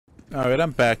Alright,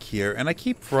 I'm back here, and I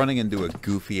keep running into a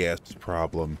goofy-ass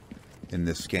problem in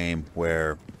this game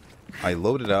where I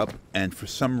load it up, and for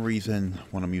some reason,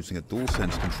 when I'm using a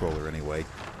DualSense controller anyway,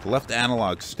 the left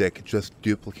analog stick just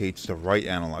duplicates the right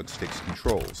analog stick's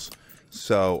controls.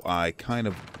 So I kind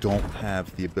of don't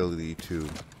have the ability to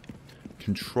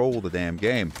control the damn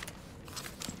game.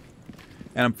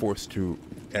 And I'm forced to,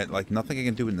 like, nothing I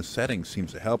can do in the settings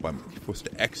seems to help. I'm forced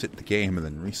to exit the game and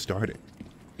then restart it.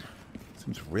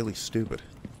 Seems really stupid.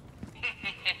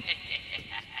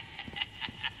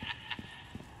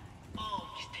 Oh,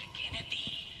 Mr.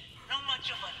 Kennedy, not much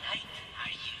of a knight,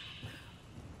 are you?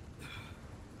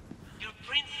 Your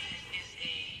princess is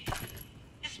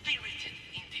a spirited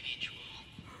individual.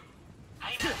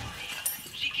 I must say,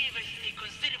 she gave us a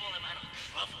considerable amount of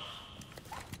trouble.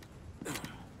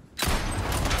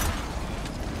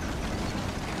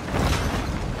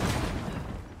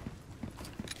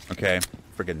 Okay,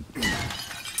 friggin'.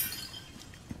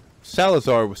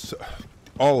 Salazar was so,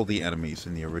 all the enemies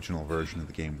in the original version of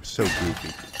the game were so goofy.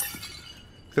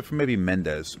 Except for maybe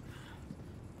Mendez.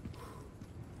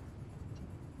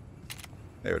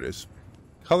 There it is.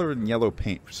 Colored in yellow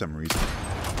paint for some reason.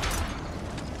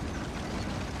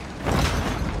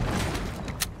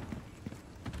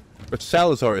 But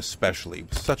Salazar especially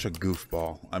was such a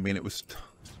goofball. I mean, it was...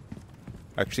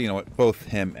 Actually, you know what? Both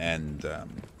him and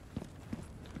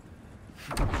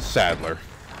Sadler.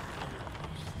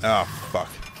 Oh, fuck.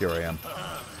 Here I am.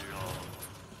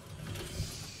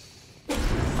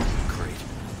 Great.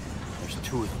 There's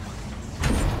two of them.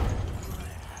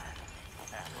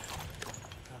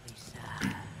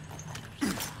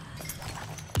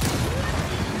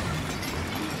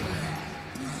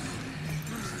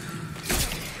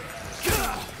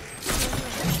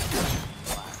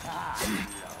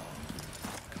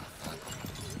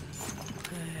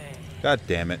 God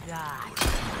damn it.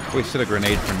 Wasted a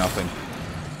grenade for nothing.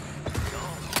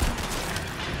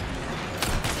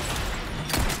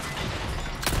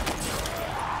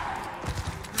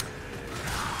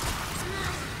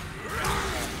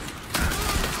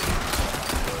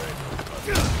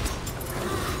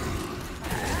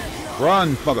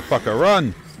 Run, motherfucker,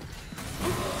 run!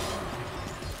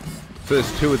 So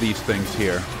there's two of these things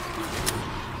here.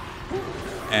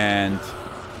 And...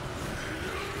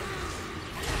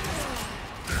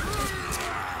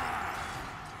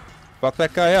 fuck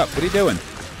that guy up. What are you doing?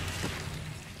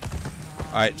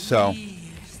 Alright, so...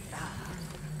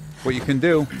 what you can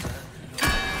do...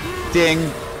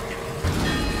 ding!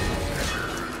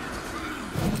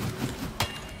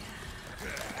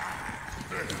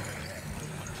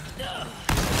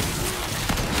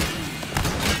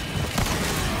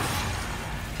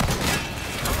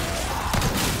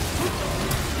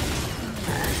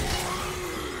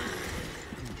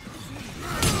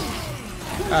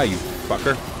 Ah, you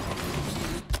fucker.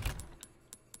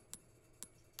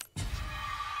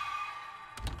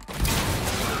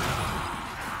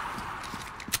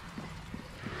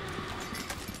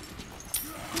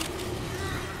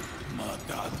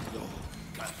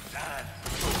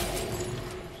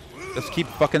 Just keep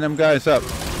fucking them guys up.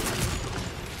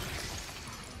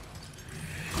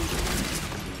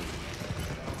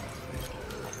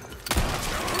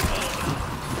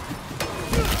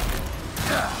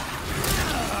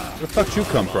 Where the fuck'd you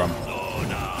come from?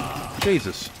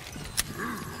 Jesus.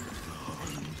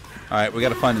 Alright, we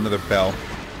gotta find another bell.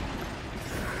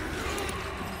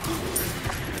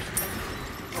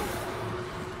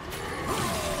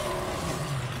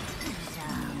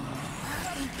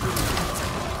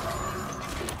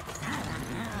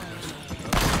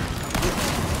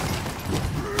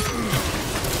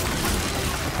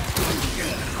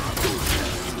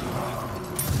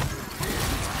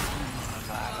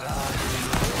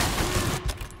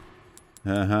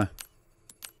 Uh-huh.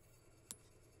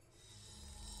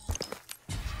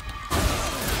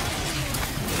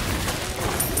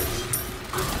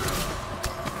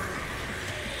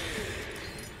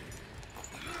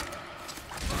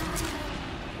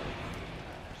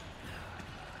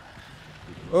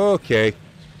 Okay.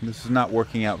 This is not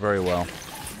working out very well.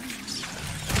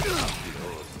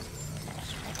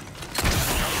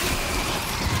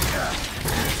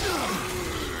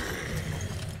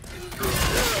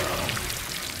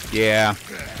 Yeah,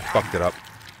 fucked it up.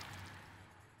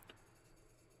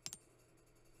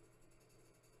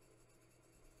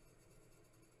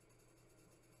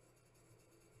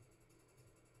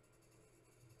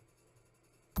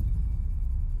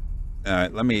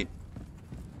 Alright, let me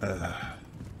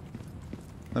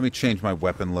change my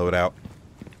weapon loadout.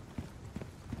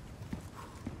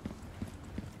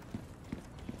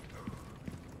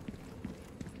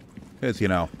 Because, you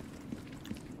know,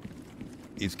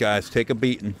 These guys take a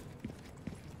beating.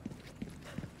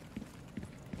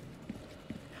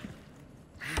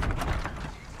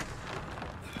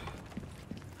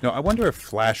 No, I wonder if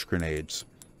flash grenades...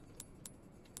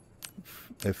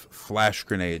 If flash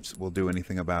grenades will do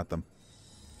anything about them.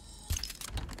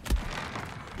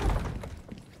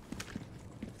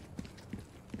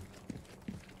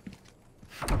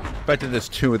 Bet that there's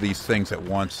two of these things at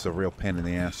once is a real pain in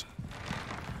the ass.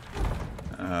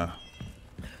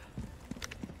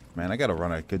 Man, I gotta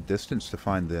run a good distance to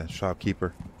find the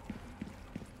shopkeeper.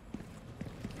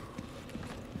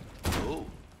 Oh,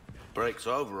 break's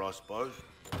over, I suppose.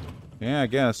 Yeah, I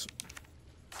guess.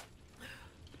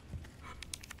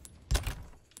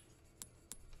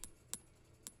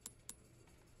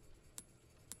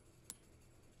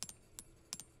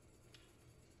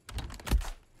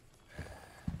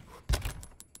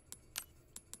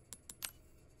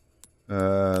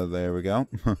 There we go.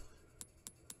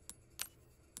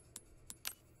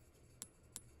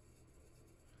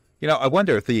 You know, I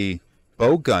wonder if the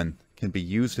bow gun can be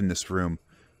used in this room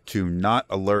to not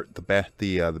alert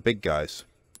the big guys.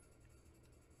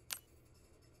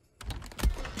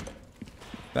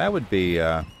 That would be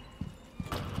that'd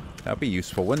be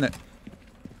useful, wouldn't it?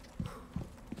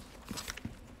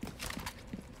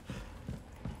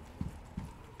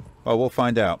 Oh, we'll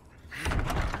find out.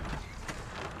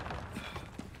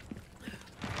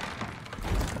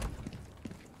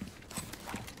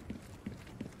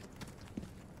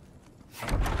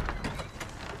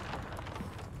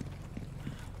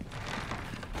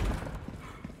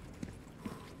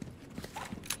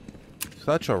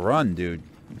 Such a run, dude.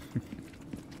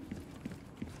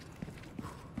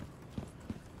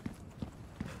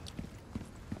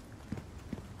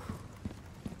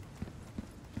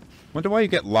 Wonder why you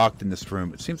get locked in this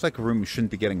room. It seems like a room you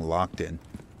shouldn't be getting locked in.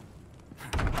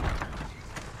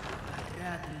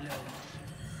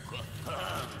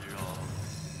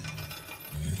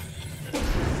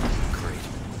 Great.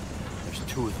 There's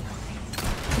two of them.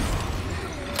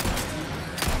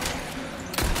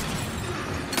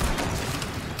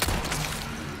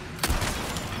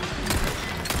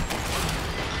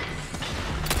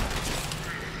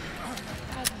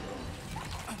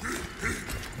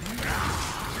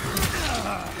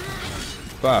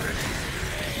 Fuck.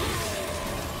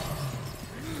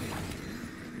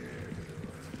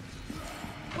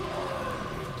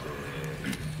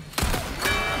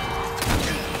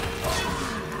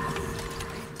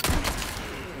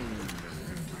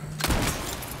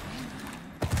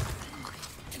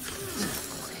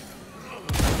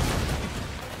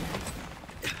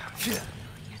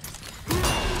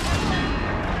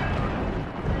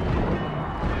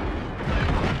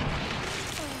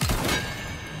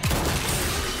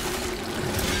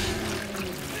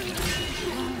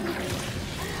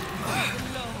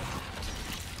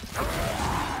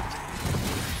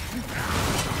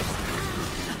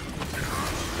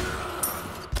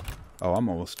 Oh, I'm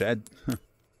almost dead.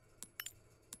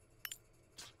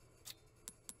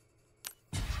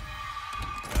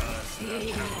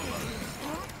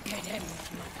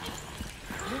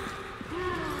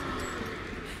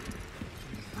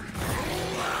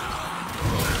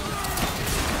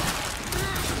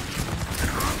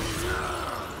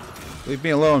 Leave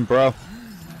me alone, bro.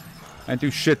 I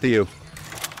do shit to you.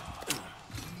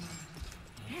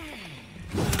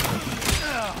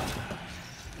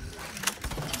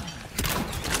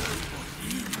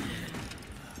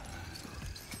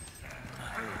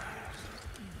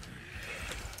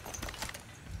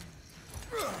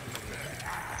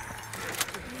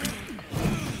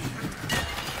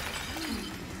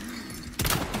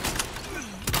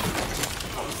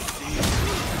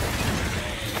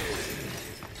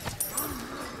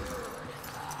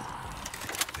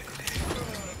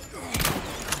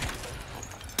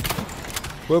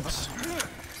 Whoops.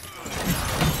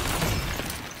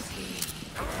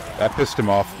 That pissed him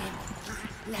off.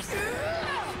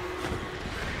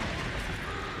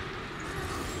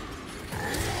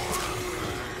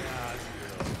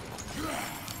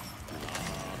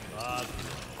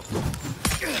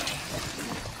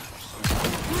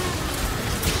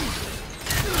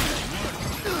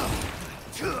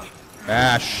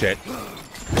 Ah, shit.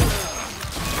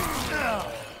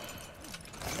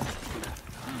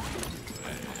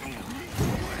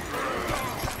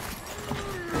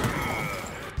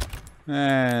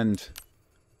 And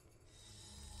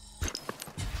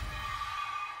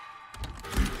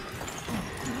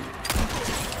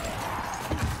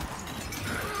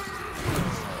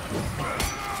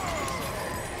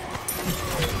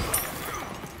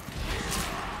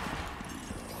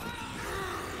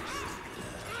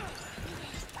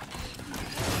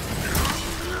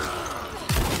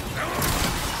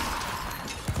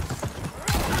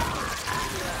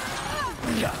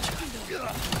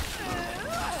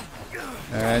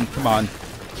And come on.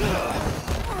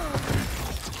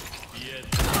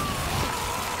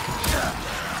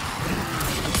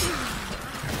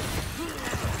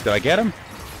 Did I get him?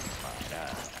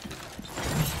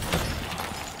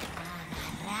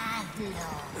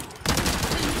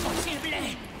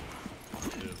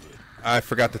 I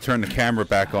forgot to turn the camera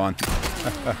back on.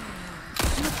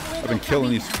 I've been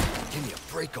killing these. Give me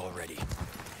a break already.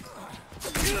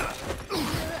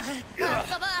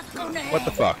 What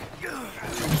the fuck?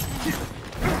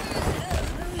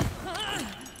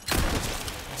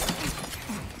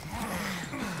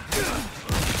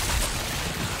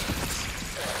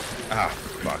 Ah,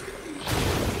 fuck.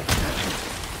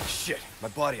 Shit, my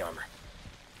body armor.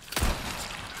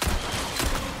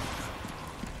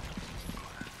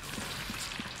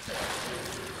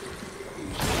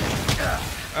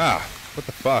 Ah, what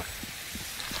the fuck?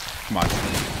 Come on.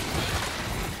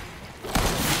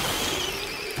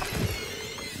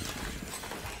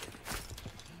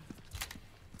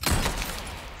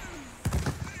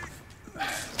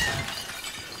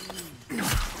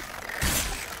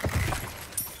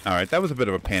 Alright, that was a bit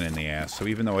of a pain in the ass, so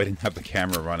even though I didn't have the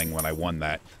camera running when I won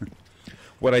that,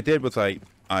 what I did was I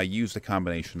used a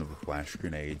combination of the flash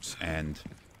grenades, and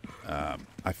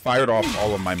I fired off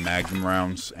all of my Magnum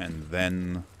rounds, and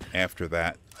then after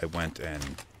that I went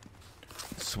and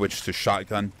switched to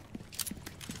shotgun.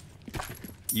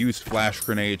 Used flash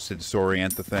grenades to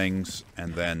disorient the things,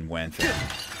 and then went and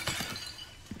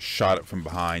shot it from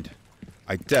behind.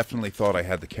 I definitely thought I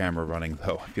had the camera running,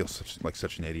 though. I feel like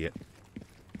such an idiot.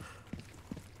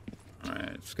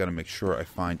 Alright, just gotta make sure I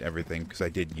find everything, because I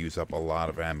did use up a lot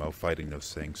of ammo fighting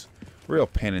those things. Real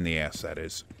pain in the ass, that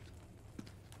is.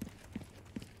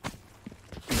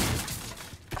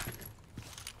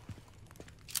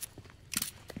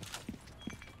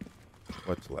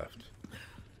 What's left?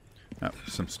 Oh,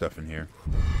 some stuff in here.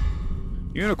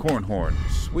 Unicorn horn.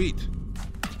 Sweet.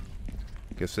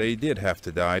 Guess they did have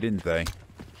to die, didn't they?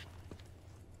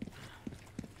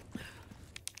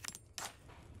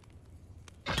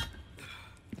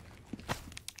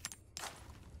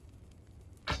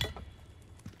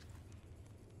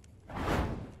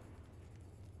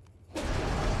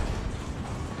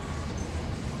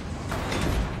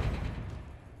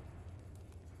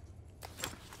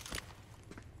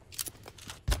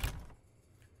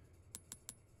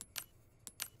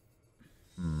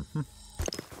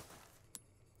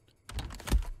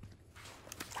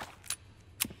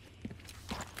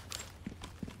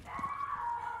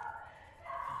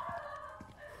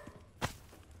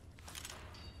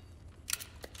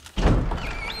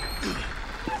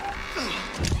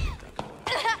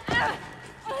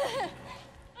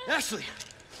 Ashley!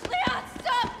 Leon,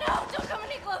 stop! No, don't come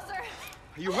any closer!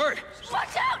 Are you hurt?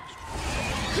 Watch out!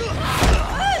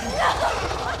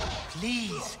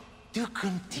 Please, do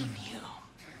continue.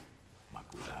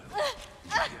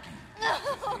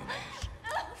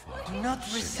 Do not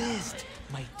resist,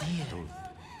 my dear.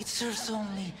 It serves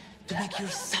only to make your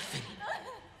suffering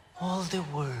all the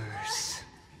worse.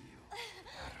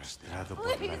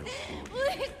 Please,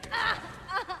 please!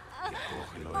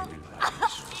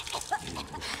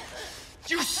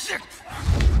 You sick!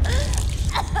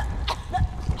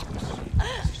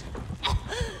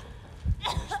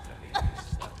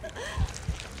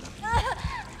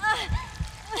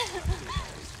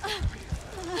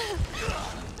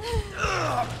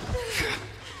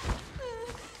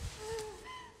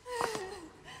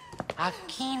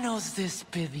 Aquí nos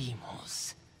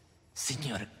despedimos,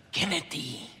 señor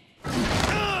Kennedy.